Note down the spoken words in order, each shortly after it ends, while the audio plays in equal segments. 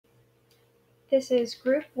This is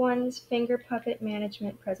Group 1's Finger Puppet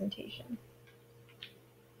Management presentation.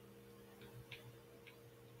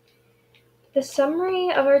 The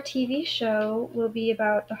summary of our TV show will be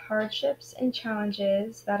about the hardships and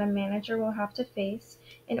challenges that a manager will have to face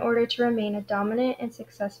in order to remain a dominant and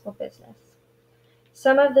successful business.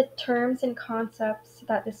 Some of the terms and concepts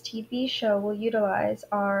that this TV show will utilize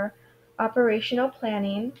are operational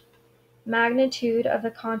planning, magnitude of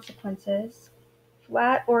the consequences,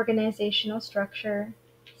 flat organizational structure,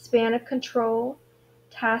 span of control,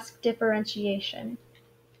 task differentiation.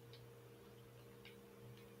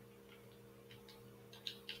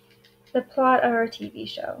 The plot of our TV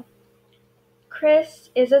show.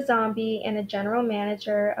 Chris is a zombie and a general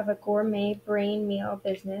manager of a gourmet brain meal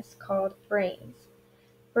business called Brains.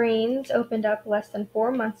 Brains opened up less than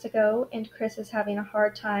 4 months ago, and Chris is having a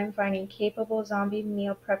hard time finding capable zombie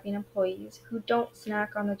meal prepping employees who don't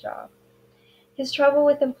snack on the job. His trouble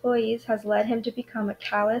with employees has led him to become a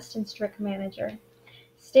calloused and strict manager.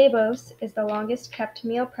 Stavos is the longest-kept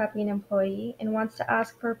meal prepping employee and wants to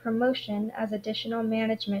ask for a promotion as additional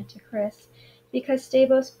management to Chris because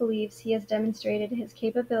Stavos believes he has demonstrated his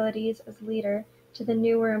capabilities as leader to the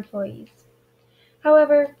newer employees.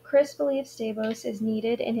 However, Chris believes Stavos is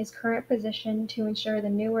needed in his current position to ensure the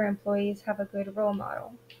newer employees have a good role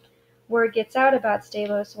model. Word gets out about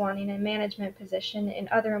Stavos wanting a management position, and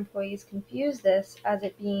other employees confuse this as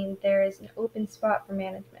it being there is an open spot for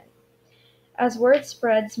management. As word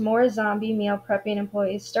spreads, more zombie meal prepping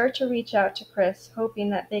employees start to reach out to Chris, hoping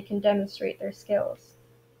that they can demonstrate their skills.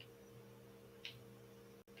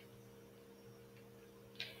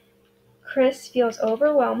 Chris feels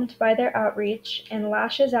overwhelmed by their outreach and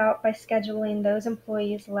lashes out by scheduling those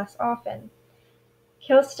employees less often.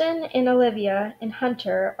 Kilston and Olivia and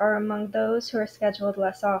Hunter are among those who are scheduled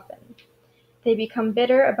less often. They become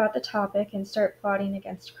bitter about the topic and start plotting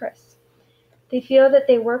against Chris. They feel that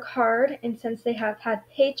they work hard, and since they have had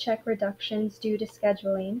paycheck reductions due to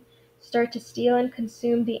scheduling, start to steal and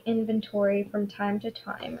consume the inventory from time to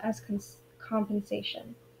time as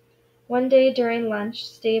compensation. One day during lunch,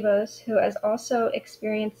 Stavos, who has also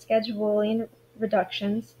experienced scheduling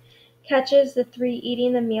reductions, catches the three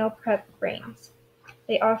eating the meal prep Brains.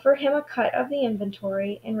 They offer him a cut of the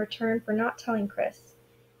inventory in return for not telling Chris.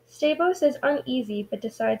 Stavos is uneasy but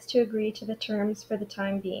decides to agree to the terms for the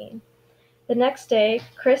time being. The next day,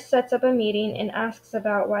 Chris sets up a meeting and asks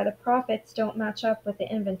about why the profits don't match up with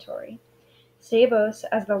the inventory. Stavos,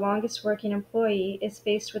 as the longest working employee, is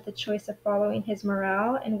faced with the choice of following his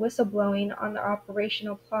morale and whistleblowing on the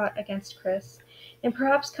operational plot against Chris, and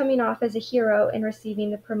perhaps coming off as a hero and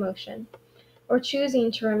receiving the promotion, or choosing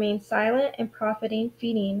to remain silent and profiting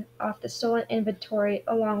feeding off the stolen inventory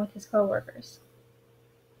along with his coworkers.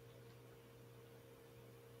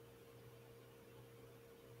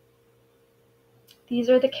 These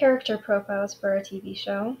are the character profiles for our TV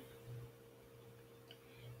show.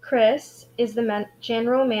 Chris is the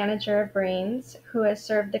general manager of Brains, who has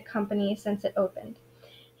served the company since it opened.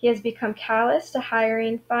 He has become callous to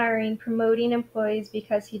hiring, firing, promoting employees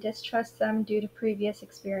because he distrusts them due to previous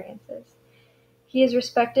experiences. He is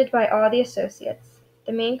respected by all the associates.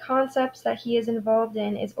 The main concepts that he is involved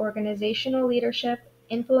in is organizational leadership,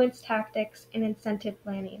 influence tactics, and incentive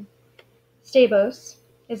planning. Stavos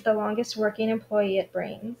is the longest working employee at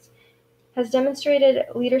Brains, has demonstrated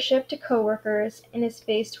leadership to coworkers, and is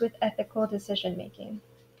faced with ethical decision-making.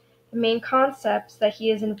 The main concepts that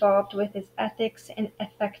he is involved with is ethics and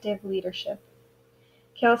effective leadership.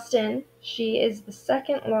 Kilston, she is the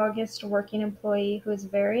second longest working employee who is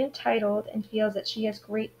very entitled and feels that she has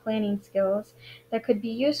great planning skills that could be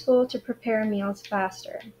useful to prepare meals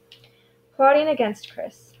faster. Plotting against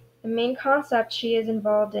Chris. The main concept she is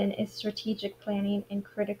involved in is strategic planning and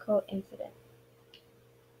critical incident.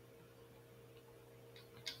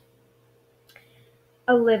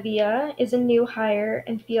 Olivia is a new hire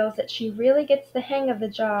and feels that she really gets the hang of the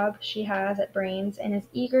job she has at Brains and is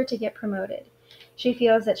eager to get promoted. She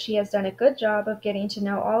feels that she has done a good job of getting to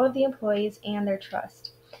know all of the employees and their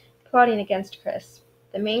trust. Plotting against Chris.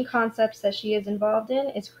 The main concepts that she is involved in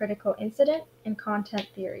is critical incident and content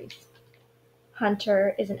theories.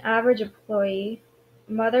 Hunter is an average employee.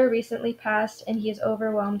 Mother recently passed and he is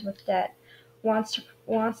overwhelmed with debt. Wants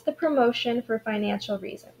the promotion for financial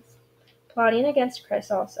reasons. Plotting against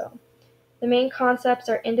Chris also. The main concepts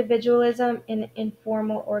are individualism and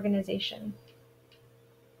informal organization.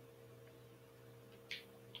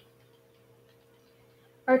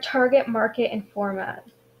 Our target market and format.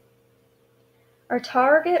 Our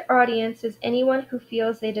target audience is anyone who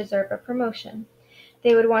feels they deserve a promotion.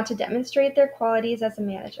 They would want to demonstrate their qualities as a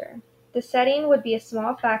manager. The setting would be a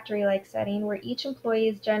small factory-like setting where each employee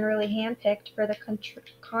is generally hand-picked for the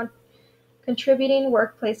contributing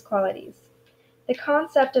workplace qualities. The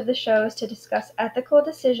concept of the show is to discuss ethical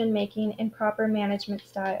decision-making and proper management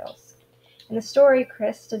styles. In the story,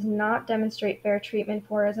 Chris does not demonstrate fair treatment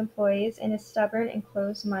for his employees and is stubborn and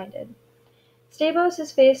close-minded. Stavros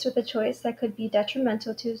is faced with a choice that could be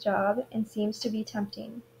detrimental to his job and seems to be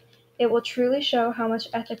tempting. It will truly show how much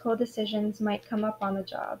ethical decisions might come up on the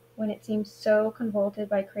job when it seems so convoluted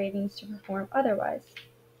by cravings to perform otherwise.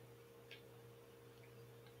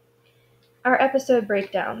 Our episode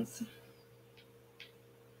breakdowns.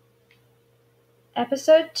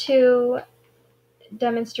 Episode 2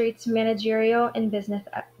 demonstrates managerial and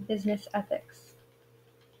business ethics.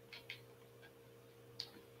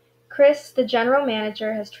 Chris, the general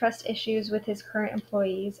manager, has trust issues with his current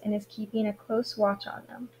employees and is keeping a close watch on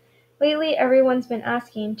them. Lately, everyone's been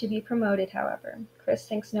asking to be promoted, however. Chris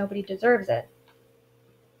thinks nobody deserves it.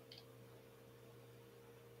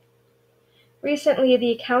 Recently,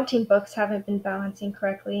 the accounting books haven't been balancing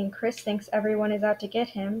correctly, and Chris thinks everyone is out to get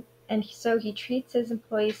him, and so he treats his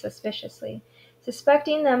employees suspiciously,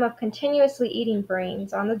 suspecting them of continuously eating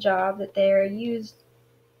brains on the job that they are used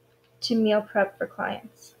to meal prep for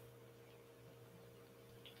clients.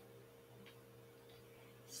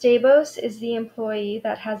 Stavros is the employee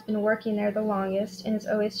that has been working there the longest and is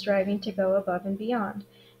always striving to go above and beyond,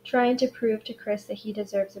 trying to prove to Chris that he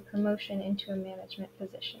deserves a promotion into a management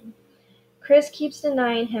position. Chris keeps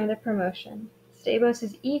denying him the promotion. Stavros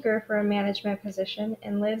is eager for a management position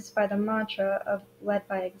and lives by the mantra of lead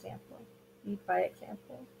by example.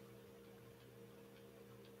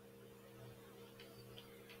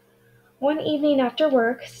 One evening after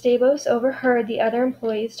work, Stavros overheard the other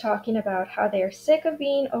employees talking about how they are sick of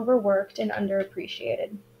being overworked and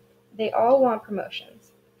underappreciated. They all want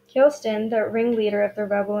promotions. Kilston, the ringleader of the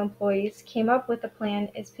rebel employees, came up with a plan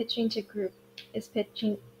is pitching to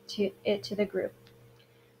the group.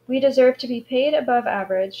 We deserve to be paid above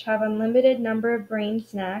average, have unlimited number of brain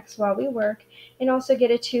snacks while we work, and also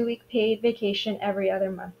get a 2-week paid vacation every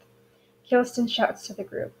other month. Kilston shouts to the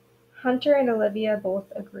group. Hunter and Olivia both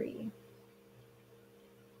agree.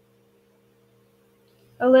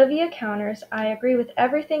 Olivia counters, I agree with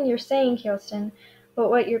everything you're saying, Kilston,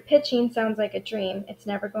 but what you're pitching sounds like a dream. It's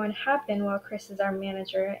never going to happen while Chris is our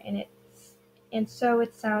manager, and so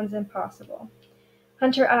it sounds impossible.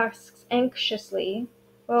 Hunter asks anxiously,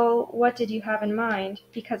 well, what did you have in mind?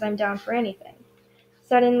 Because I'm down for anything.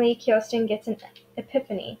 Suddenly, Kilston gets an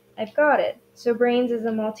epiphany. I've got it. So Brains is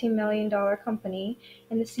a multi-million-dollar company,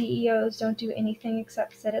 and the CEOs don't do anything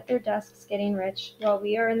except sit at their desks getting rich, while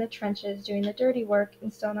we are in the trenches doing the dirty work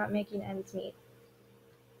and still not making ends meet.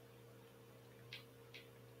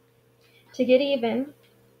 To get even,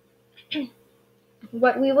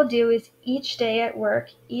 what we will do is each day at work,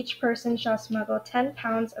 each person shall smuggle 10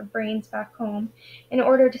 pounds of brains back home in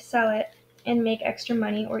order to sell it and make extra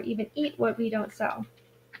money or even eat what we don't sell.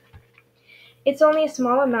 It's only a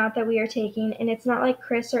small amount that we are taking, and it's not like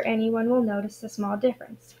Chris or anyone will notice the small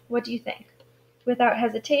difference. What do you think? Without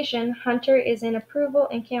hesitation, Hunter is in approval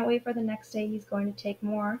and can't wait for the next day he's going to take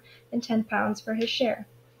more than 10 pounds for his share.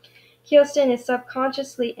 Kilston is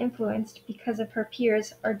subconsciously influenced because of her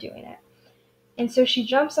peers are doing it. And so she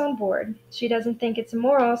jumps on board. She doesn't think it's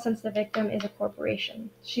immoral since the victim is a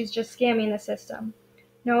corporation. She's just scamming the system.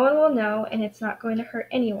 No one will know, and it's not going to hurt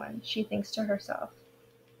anyone, she thinks to herself.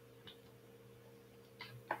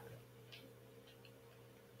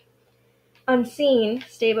 Unseen,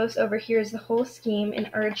 Stavros overhears the whole scheme and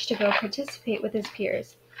urged to go participate with his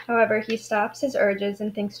peers. However, he stops his urges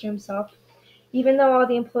and thinks to himself, even though all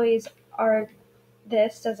the employees are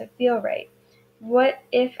this doesn't feel right. What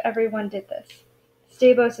if everyone did this?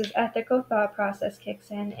 Stavros' ethical thought process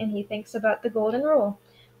kicks in, and he thinks about the golden rule.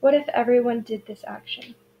 What if everyone did this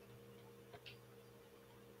action?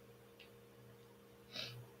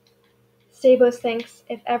 Stavros thinks,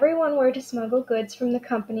 if everyone were to smuggle goods from the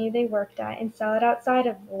company they worked at and sell it outside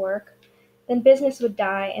of work, then business would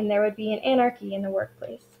die and there would be an anarchy in the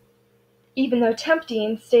workplace. Even though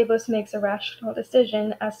tempting, Stavros makes a rational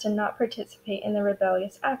decision as to not participate in the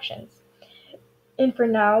rebellious actions. And for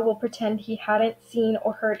now, we'll pretend he hadn't seen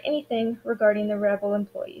or heard anything regarding the rebel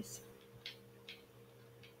employees.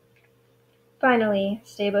 Finally,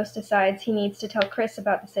 Stavros decides he needs to tell Chris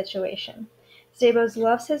about the situation. Stavros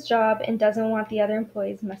loves his job and doesn't want the other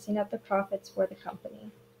employees messing up the profits for the company.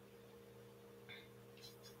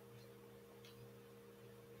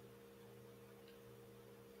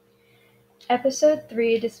 Episode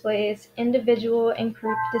 3 displays individual and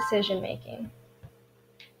group decision-making.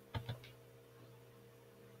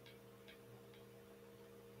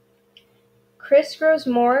 Chris grows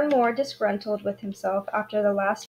more and more disgruntled with himself after the last